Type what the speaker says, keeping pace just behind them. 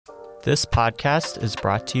This podcast is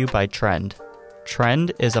brought to you by Trend.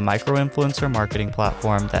 Trend is a micro-influencer marketing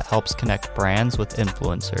platform that helps connect brands with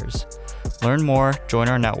influencers. Learn more, join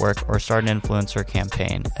our network, or start an influencer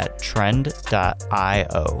campaign at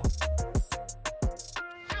trend.io.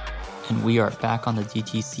 And we are back on the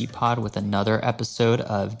DTC pod with another episode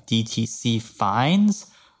of DTC Finds.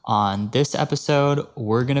 On this episode,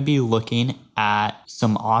 we're going to be looking at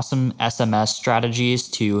some awesome SMS strategies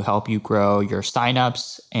to help you grow your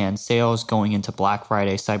signups and sales going into Black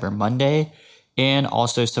Friday, Cyber Monday, and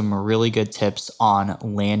also some really good tips on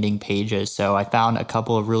landing pages. So I found a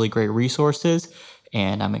couple of really great resources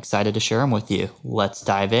and I'm excited to share them with you. Let's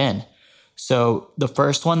dive in. So the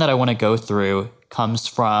first one that I want to go through comes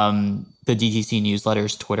from the DTC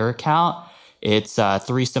Newsletter's Twitter account. It's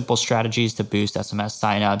 3 simple strategies to boost SMS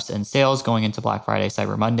signups and sales going into Black Friday,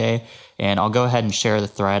 Cyber Monday. And I'll go ahead and share the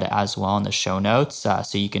thread as well in the show notes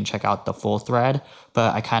so you can check out the full thread.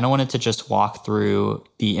 But I kind of wanted to just walk through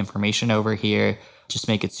the information over here, just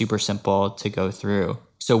make it super simple to go through.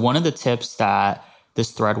 So one of the tips that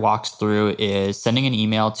this thread walks through is sending an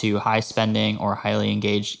email to high spending or highly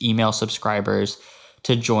engaged email subscribers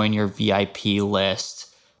to join your VIP list.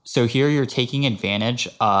 So here you're taking advantage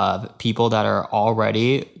of people that are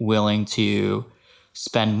already willing to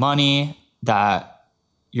spend money that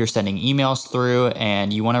you're sending emails through,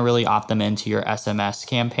 and you want to really opt them into your SMS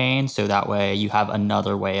campaign. So that way you have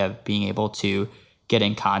another way of being able to get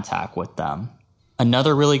in contact with them.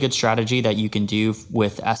 Another really good strategy that you can do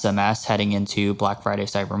with SMS heading into Black Friday,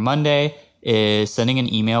 Cyber Monday is sending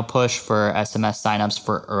an email push for SMS signups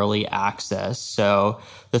for early access. So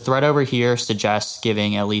the thread over here suggests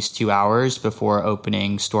giving at least 2 hours before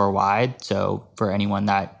opening store-wide. So for anyone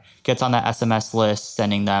that gets on that SMS list,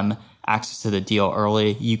 sending them access to the deal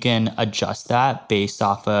early, you can adjust that based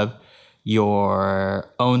off of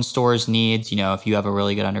your own store's needs. You know, if you have a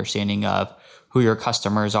really good understanding of who your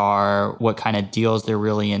customers are, what kind of deals they're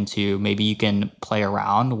really into, maybe you can play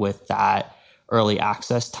around with that early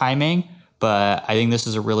access timing. But I think this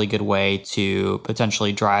is a really good way to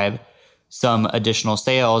potentially drive some additional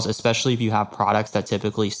sales, especially if you have products that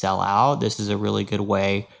typically sell out. This is a really good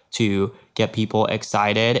way to get people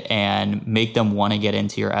excited and make them want to get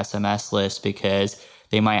into your SMS list because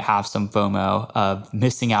they might have some FOMO of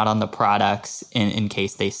missing out on the products in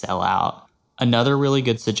case they sell out. Another really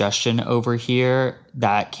good suggestion over here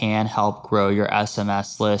that can help grow your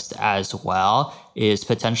SMS list as well is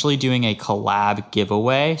potentially doing a collab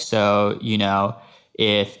giveaway. So, you know,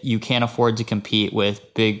 if you can't afford to compete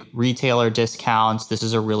with big retailer discounts, this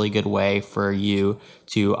is a really good way for you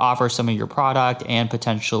to offer some of your product, and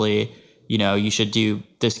potentially, you know, you should do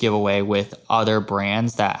this giveaway with other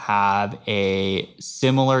brands that have a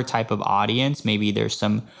similar type of audience. Maybe there's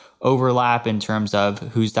some overlap in terms of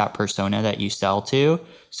who's that persona that you sell to.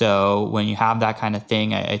 So when you have that kind of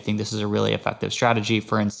thing, I think this is a really effective strategy.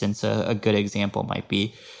 For instance, a good example might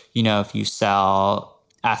be, you know, if you sell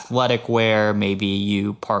athletic wear, maybe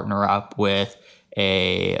you partner up with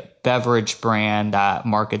a beverage brand that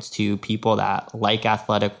markets to people that like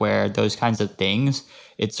athletic wear, those kinds of things.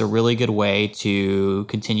 It's a really good way to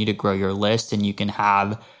continue to grow your list, and you can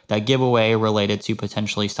have that giveaway related to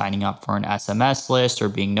potentially signing up for an SMS list or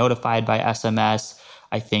being notified by SMS.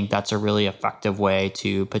 I think that's a really effective way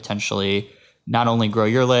to potentially not only grow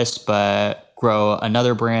your list, but grow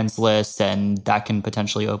another brand's list, and that can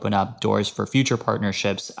potentially open up doors for future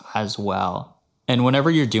partnerships as well. And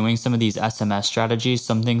whenever you're doing some of these SMS strategies,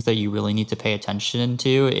 some things that you really need to pay attention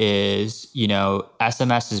to is, you know,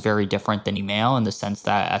 SMS is very different than email in the sense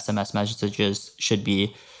that SMS messages should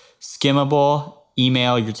be skimmable.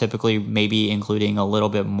 Email, you're typically maybe including a little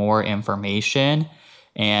bit more information.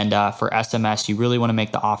 And for SMS, you really want to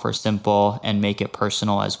make the offer simple and make it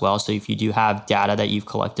personal as well. So if you do have data that you've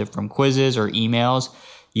collected from quizzes or emails,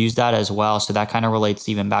 use that as well. So that kind of relates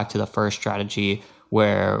even back to the first strategy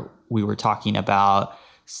where we were talking about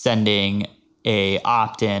sending a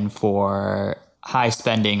opt-in for high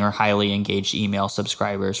spending or highly engaged email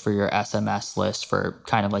subscribers for your SMS list, for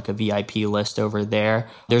kind of like a VIP list over there.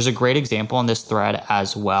 There's a great example in this thread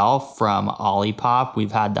as well from Olipop.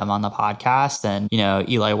 We've had them on the podcast, and, you know,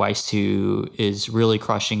 Eli Weiss, who is really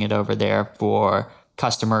crushing it over there for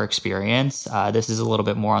customer experience. This is a little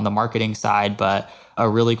bit more on the marketing side, but a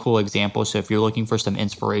really cool example. So if you're looking for some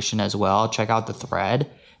inspiration as well, check out the thread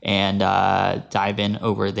and dive in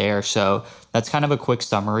over there. So that's kind of a quick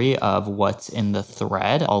summary of what's in the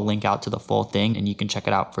thread. I'll link out to the full thing and you can check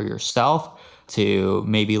it out for yourself to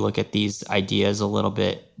maybe look at these ideas a little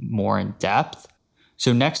bit more in depth.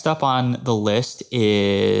 So next up on the list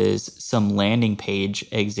is some landing page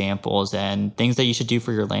examples and things that you should do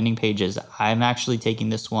for your landing pages. I'm actually taking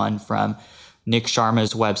this one from Nick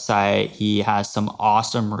Sharma's website. He has some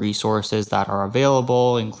awesome resources that are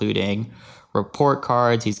available, including report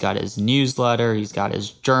cards. He's got his newsletter, he's got his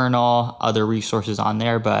journal, other resources on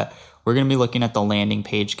there, but we're going to be looking at the landing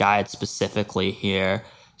page guide specifically here.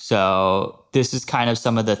 So this is kind of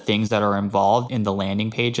some of the things that are involved in the landing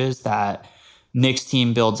pages that Nick's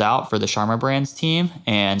team builds out for the Sharma Brands team.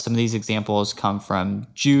 And some of these examples come from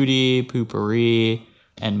Judy, Poo-Pourri,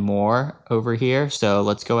 and more over here. So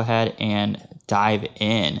let's go ahead and dive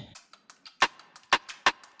in.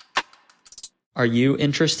 Are you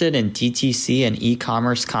interested in DTC and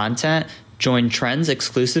e-commerce content? Join Trend's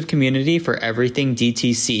exclusive community for everything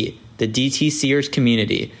DTC, the DTCers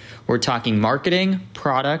community. We're talking marketing,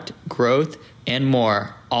 product, growth, and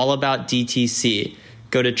more, all about DTC.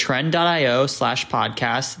 Go to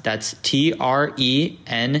trend.io/podcast. That's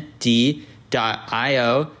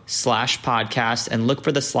trend.io/podcast and look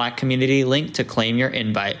for the Slack community link to claim your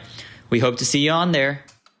invite. We hope to see you on there.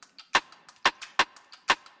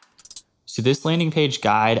 So this landing page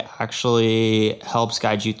guide actually helps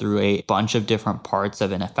guide you through a bunch of different parts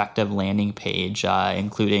of an effective landing page,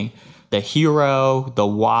 including the hero, the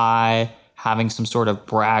why, having some sort of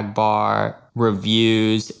brag bar,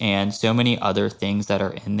 reviews, and so many other things that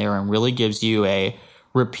are in there, and really gives you a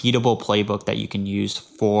repeatable playbook that you can use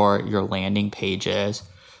for your landing pages.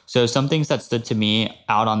 So some things that stood to me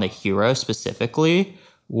out on the hero specifically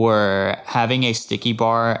were having a sticky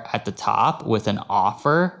bar at the top with an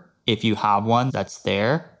offer, if you have one that's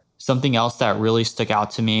there. Something else that really stuck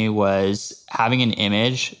out to me was having an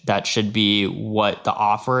image that should be what the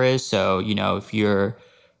offer is. So, if you're,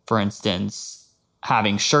 for instance,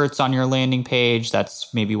 having shirts on your landing page,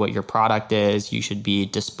 that's maybe what your product is. You should be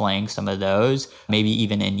displaying some of those, maybe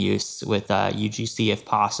even in use with UGC if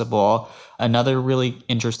possible. Another really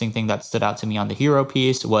interesting thing that stood out to me on the hero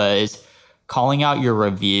piece was calling out your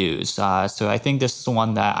reviews. So I think this is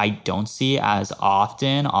one that I don't see as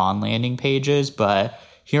often on landing pages, but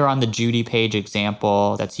here on the Judy page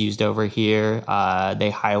example that's used over here,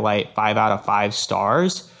 they highlight 5 out of 5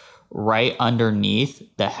 stars right underneath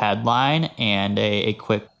the headline and a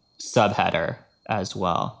quick subheader as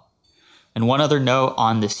well. And one other note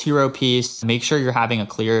on this hero piece, make sure you're having a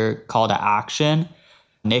clear call to action.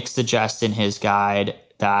 Nick suggests in his guide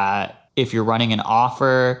that if you're running an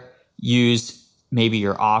offer, use maybe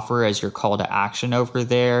your offer as your call to action over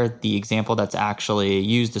there. The example that's actually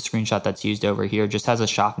used, the screenshot that's used over here, just has a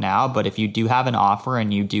shop now. But if you do have an offer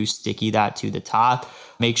and you do sticky that to the top,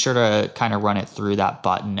 make sure to kind of run it through that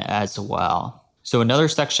button as well. So another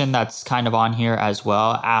section that's kind of on here as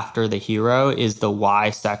well after the hero is the why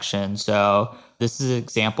section. So this is an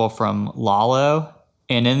example from Lalo.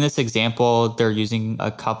 And in this example, they're using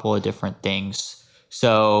a couple of different things.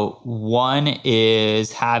 So one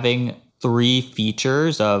is having 3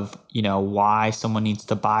 features of, why someone needs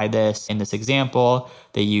to buy this. In this example,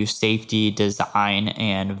 they use safety, design,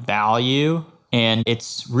 and value. And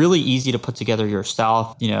it's really easy to put together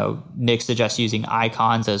yourself. Nick suggests using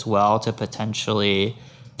icons as well to potentially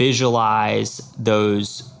visualize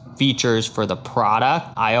those features for the product.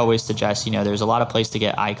 I always suggest, there's a lot of place to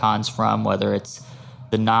get icons from, whether it's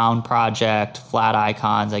the Noun Project, Flat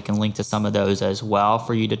Icons. I can link to some of those as well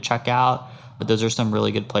for you to check out. But those are some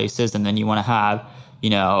really good places. And then you want to have,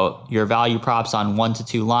 your value props on 1 to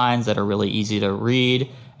 2 lines that are really easy to read,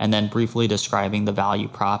 and then briefly describing the value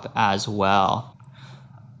prop as well.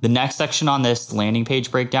 The next section on this landing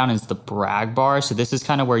page breakdown is the brag bar. So this is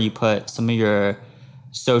kind of where you put some of your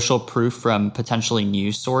social proof from potentially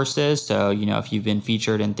news sources. So, if you've been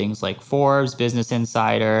featured in things like Forbes, Business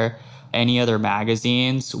Insider, any other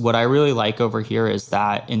magazines, what I really like over here is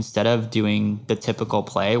that instead of doing the typical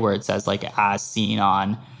play where it says like as seen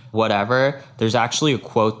on whatever, there's actually a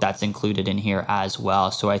quote that's included in here as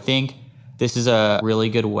well. So I think this is a really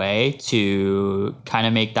good way to kind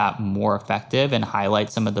of make that more effective and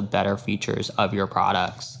highlight some of the better features of your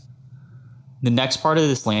products. The next part of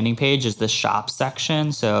this landing page is the shop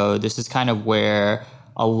section. So this is kind of where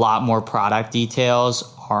a lot more product details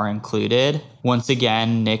are included. Once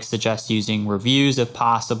again, Nick suggests using reviews if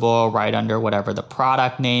possible, right under whatever the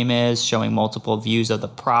product name is, showing multiple views of the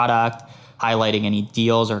product, highlighting any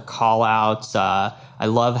deals or call outs. I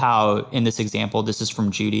love how in this example, this is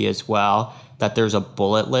from Judy as well, that there's a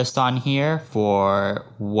bullet list on here for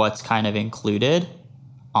what's kind of included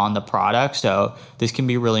on the product. So this can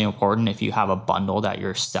be really important if you have a bundle that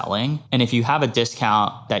you're selling. And if you have a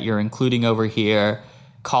discount that you're including over here,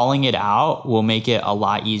 calling it out will make it a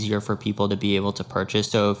lot easier for people to be able to purchase.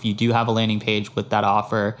 So if you do have a landing page with that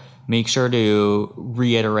offer, make sure to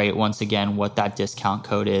reiterate once again what that discount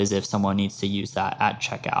code is if someone needs to use that at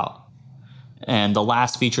checkout. And the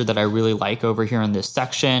last feature that I really like over here in this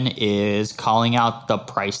section is calling out the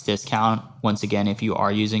price discount. Once again, if you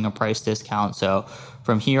are using a price discount. So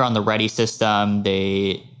from here on the Ready system,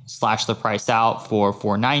 they slash the price out for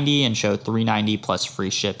 $4.90 and show $3.90 plus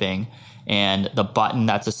free shipping. And the button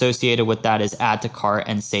that's associated with that is add to cart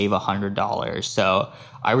and save $100. So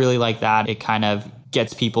I really like that. It kind of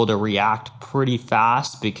gets people to react pretty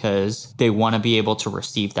fast because they want to be able to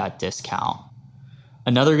receive that discount.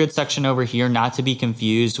 Another good section over here, not to be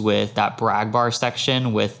confused with that brag bar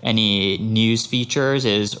section with any news features,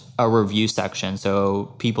 is a review section.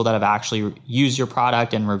 So people that have actually used your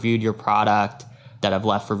product and reviewed your product that have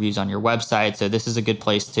left reviews on your website. So this is a good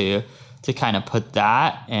place to kind of put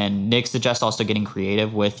that. And Nick suggests also getting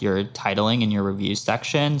creative with your titling in your reviews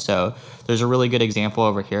section. So there's a really good example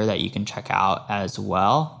over here that you can check out as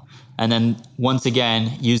well. And then once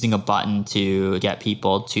again, using a button to get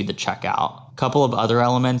people to the checkout. A couple of other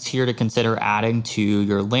elements here to consider adding to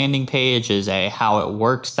your landing page is a how it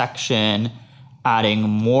works section, adding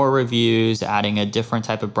more reviews, adding a different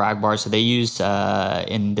type of brag bar. So they use,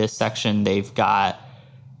 in this section, they've got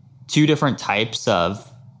two different types of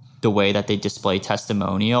the way that they display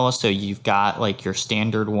testimonials. So you've got like your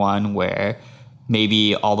standard one where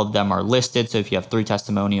maybe all of them are listed. So if you have 3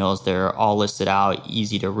 testimonials, they're all listed out,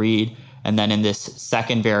 easy to read. And then in this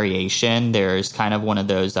second variation, there's kind of one of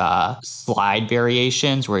those slide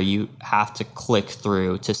variations where you have to click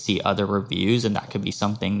through to see other reviews. And that could be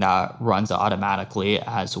something that runs automatically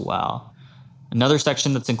as well. Another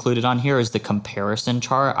section that's included on here is the comparison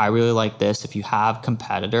chart. I really like this. If you have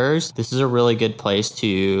competitors, this is a really good place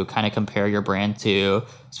to kind of compare your brand to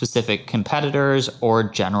specific competitors or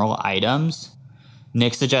general items.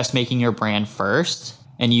 Nick suggests making your brand first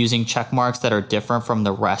and using check marks that are different from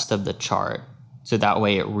the rest of the chart. So that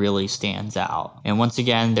way it really stands out. And once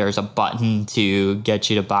again, there's a button to get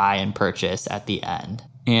you to buy and purchase at the end.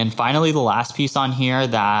 And finally, the last piece on here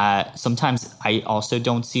that sometimes I also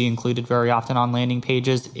don't see included very often on landing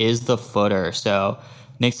pages is the footer. So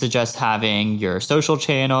Nick suggests having your social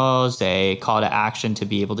channels, a call to action to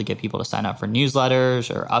be able to get people to sign up for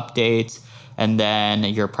newsletters or updates, and then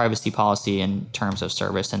your privacy policy and terms of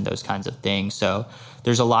service and those kinds of things. So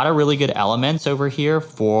there's a lot of really good elements over here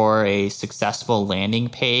for a successful landing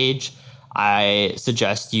page. I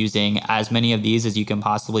suggest using as many of these as you can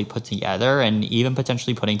possibly put together, and even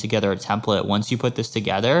potentially putting together a template. Once you put this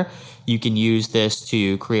together, you can use this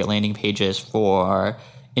to create landing pages for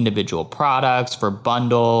individual products, for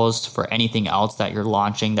bundles, for anything else that you're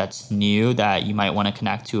launching that's new that you might want to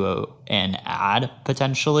connect to an ad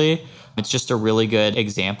potentially. It's just a really good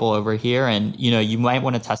example over here. And, you might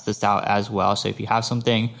want to test this out as well. So if you have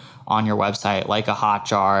something on your website like a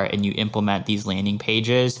Hotjar and you implement these landing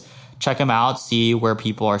pages, check them out, see where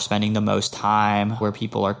people are spending the most time, where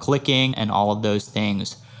people are clicking, and all of those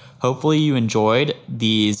things. Hopefully you enjoyed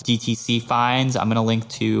these DTC finds. I'm going to link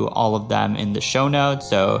to all of them in the show notes.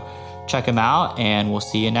 So check them out and we'll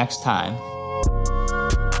see you next time.